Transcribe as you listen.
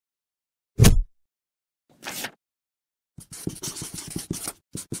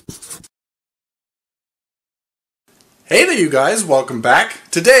Hey there you guys, welcome back.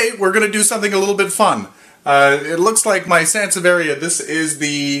 Today we're going to do something a little bit fun. It looks like my Sansevieria. This is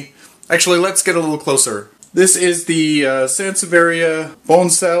the... Actually, let's get a little closer. This is the Sansevieria bone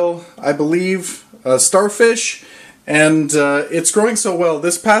cell, I believe, starfish. And it's growing so well.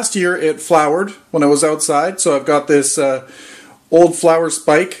 This past year it flowered when I was outside. So I've got this old flower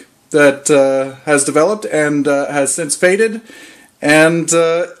spike that has developed and has since faded. And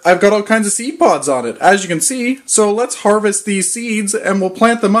I've got all kinds of seed pods on it, as you can see. So let's harvest these seeds and we'll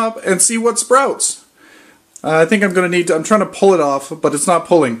plant them up and see what sprouts. I think I'm going to need to... I'm trying to pull it off, but it's not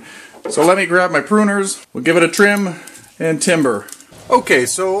pulling. So let me grab my pruners. We'll give it a trim and timber. Okay,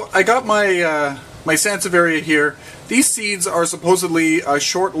 so I got my my Sansevieria here. These seeds are supposedly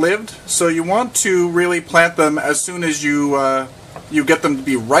short-lived, so you want to really plant them as soon as you get them to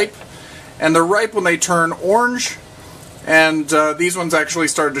be ripe. And they're ripe when they turn orange. And these ones actually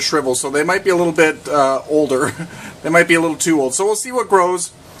started to shrivel, so they might be a little bit older. They might be a little too old. So we'll see what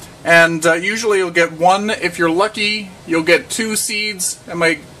grows. And usually you'll get one. If you're lucky, you'll get 2 seeds. Am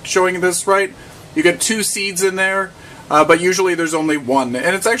I showing this right? You get 2 seeds in there, but usually there's only 1.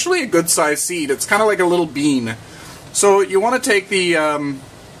 And it's actually a good sized seed. It's kind of like a little bean. So you want to take the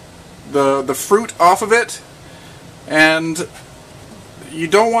fruit off of it, and you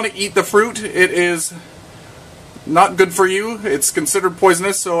don't want to eat the fruit. It is not good for you. It's considered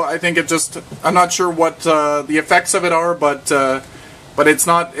poisonous, so I think I'm not sure what the effects of it are, but it's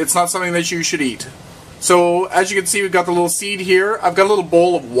not something that you should eat. So as you can see, we've got the little seed here. I've got a little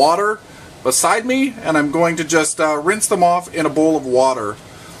bowl of water beside me, and I'm going to just rinse them off in a bowl of water.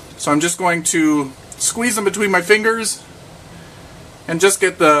 So I'm just going to squeeze them between my fingers and just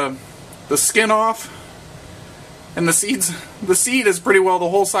get the skin off. And the seed is pretty well the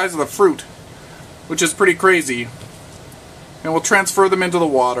whole size of the fruit, which is pretty crazy. And we'll transfer them into the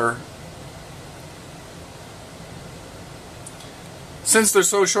water. Since they're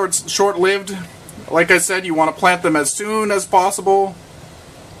so short-lived, like I said, you want to plant them as soon as possible.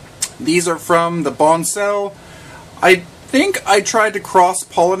 These are from the bone cell. I think I tried to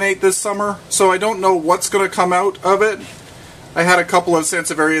cross-pollinate this summer, so I don't know what's going to come out of it. I had a couple of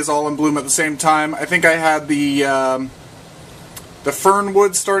Sansevierias all in bloom at the same time. I think I had the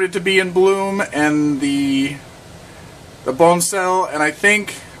fernwood started to be in bloom, and the bone cell, and I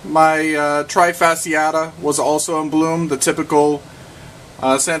think my trifasciata was also in bloom, the typical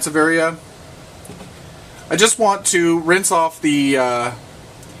Sansevieria. I just want to rinse off the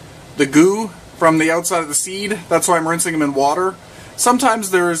goo from the outside of the seed. That's why I'm rinsing them in water.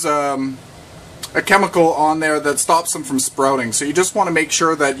 Sometimes there's a chemical on there that stops them from sprouting, so you just want to make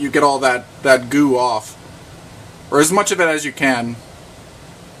sure that you get all that goo off, or as much of it as you can.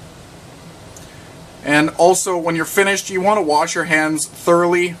 And also, when you're finished, you want to wash your hands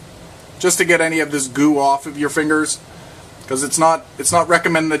thoroughly, just to get any of this goo off of your fingers, because it's not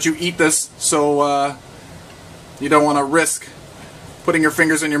recommended that you eat this, so you don't want to risk putting your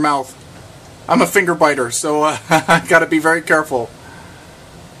fingers in your mouth. I'm a finger biter, so I got to be very careful.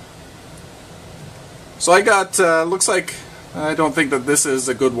 So I got, looks like, I don't think that this is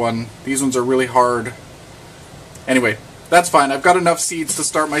a good one. These ones are really hard. Anyway, that's fine. I've got enough seeds to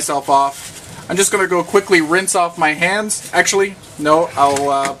start myself off. I'm just going to go quickly rinse off my hands. Actually, no,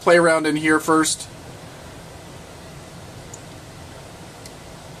 I'll play around in here first.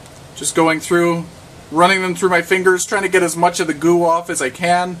 Just going through, running them through my fingers, trying to get as much of the goo off as I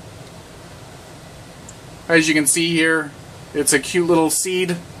can. As you can see here, it's a cute little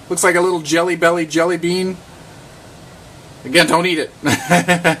seed. Looks like a little jelly belly jelly bean. Again, don't eat it.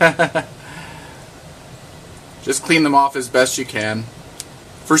 Just clean them off as best you can.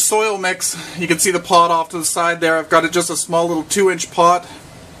 For soil mix, you can see the pot off to the side there. I've got just a small little 2-inch pot,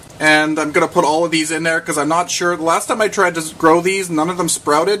 and I'm going to put all of these in there because I'm not sure. The last time I tried to grow these, none of them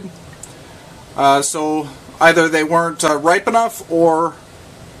sprouted. So either they weren't ripe enough or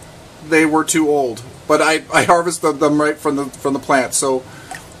they were too old. But I harvested them right from the plant, so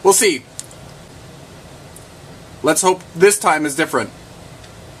we'll see. Let's hope this time is different.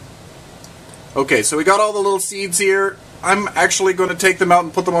 Okay, so we got all the little seeds here. I'm actually going to take them out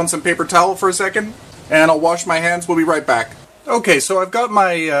and put them on some paper towel for a second, and I'll wash my hands. We'll be right back. Okay, so I've got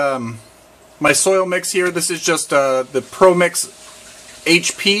my my soil mix here. This is just the Pro Mix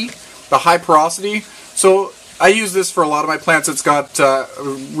HP, the high porosity. So I use this for a lot of my plants. It's got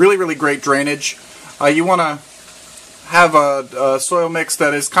really great drainage. You want to have a soil mix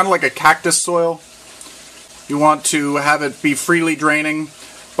that is kind of like a cactus soil. You want to have it be freely draining.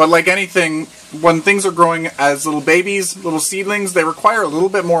 But like anything, when things are growing as little babies, little seedlings, they require a little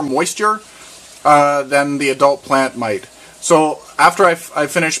bit more moisture than the adult plant might. So after I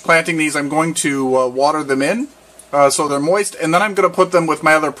finish planting these, I'm going to water them in, so they're moist, and then I'm going to put them with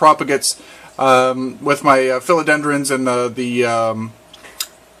my other propagates, with my philodendrons and the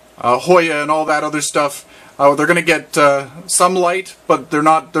Hoya and all that other stuff. They're going to get some light, but they're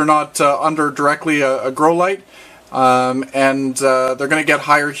not under directly a grow light, and they're going to get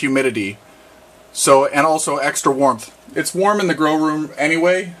higher humidity. So, and also extra warmth. It's warm in the grow room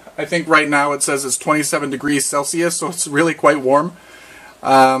anyway. I think right now it says it's 27 degrees Celsius, so it's really quite warm.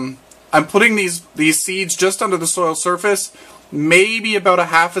 I'm putting these seeds just under the soil surface, maybe about a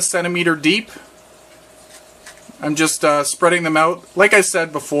half a centimeter deep. I'm just spreading them out. Like I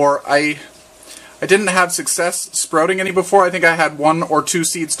said before, I didn't have success sprouting any before. I think I had 1 or 2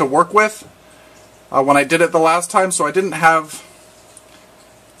 seeds to work with when I did it the last time, so I didn't have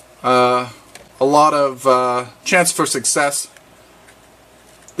a lot of chance for success.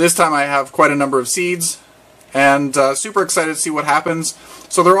 This time I have quite a number of seeds, and super excited to see what happens.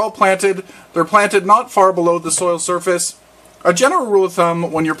 So they're all planted. They're planted not far below the soil surface. A general rule of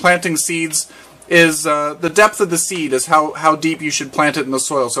thumb when you're planting seeds is the depth of the seed is how deep you should plant it in the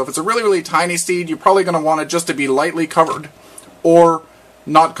soil. So if it's a really, really tiny seed, you're probably going to want it just to be lightly covered or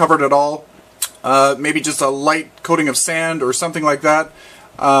not covered at all. Maybe just a light coating of sand or something like that.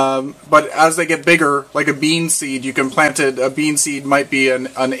 But as they get bigger, like a bean seed, you can plant it, a bean seed might be an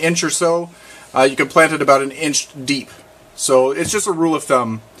inch or so. You can plant it about an inch deep. So it's just a rule of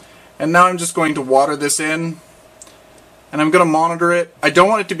thumb. And now I'm just going to water this in, and I'm going to monitor it. I don't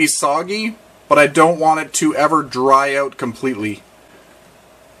want it to be soggy, but I don't want it to ever dry out completely.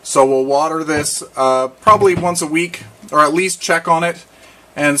 So we'll water this probably once a week, or at least check on it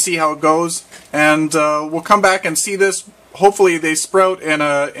and see how it goes. And we'll come back and see this. Hopefully they sprout in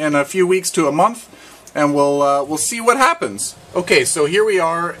a few weeks to a month, and we'll see what happens. Okay, so here we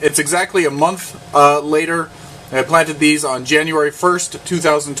are. It's exactly a month later. I planted these on January 1st,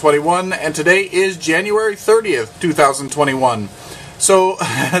 2021, and today is January 30th, 2021. So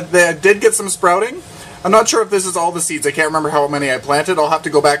they did get some sprouting. I'm not sure if this is all the seeds. I can't remember how many I planted. I'll have to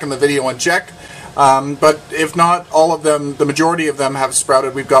go back in the video and check. But if not, all of them, the majority of them have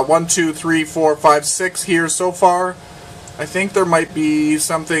sprouted. We've got 1, 2, 3, 4, 5, 6 here so far. I think there might be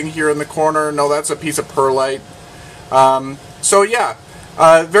something here in the corner. No, that's a piece of perlite. So yeah,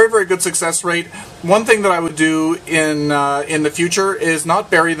 very, very good success rate. One thing that I would do in the future is not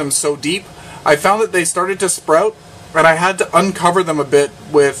bury them so deep. I found that they started to sprout, and I had to uncover them a bit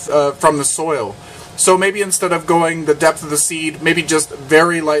with from the soil. So maybe instead of going the depth of the seed, maybe just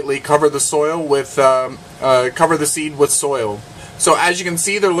very lightly cover the soil with cover the seed with soil. So as you can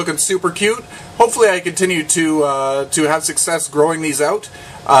see, they're looking super cute. Hopefully I continue to have success growing these out.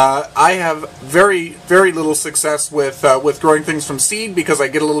 I have very, very little success with growing things from seed because I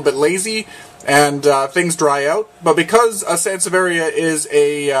get a little bit lazy and things dry out. But because a Sansevieria is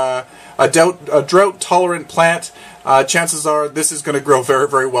a drought-tolerant plant, chances are this is going to grow very,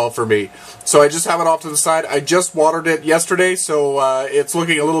 very well for me. So I just have it off to the side. I just watered it yesterday, so it's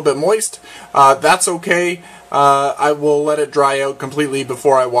looking a little bit moist. That's okay. I will let it dry out completely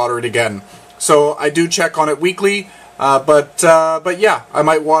before I water it again. So I do check on it weekly, but yeah, I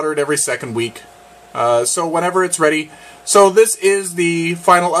might water it every second week. So whenever it's ready. So this is the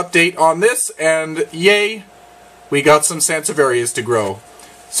final update on this, and yay, we got some Sansevierias to grow.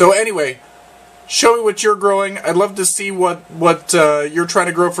 So anyway, show me what you're growing. I'd love to see what you're trying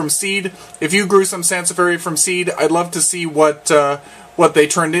to grow from seed. If you grew some Sansevieria from seed, I'd love to see what they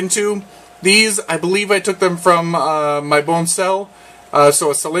turned into. These, I believe I took them from my Boncel.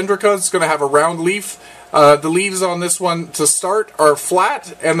 So a cylindrica is going to have a round leaf. The leaves on this one to start are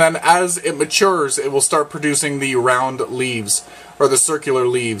flat, and then as it matures, it will start producing the round leaves, or the circular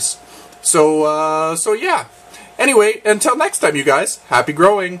leaves. So yeah. Anyway, until next time, you guys, happy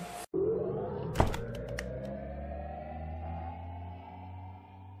growing!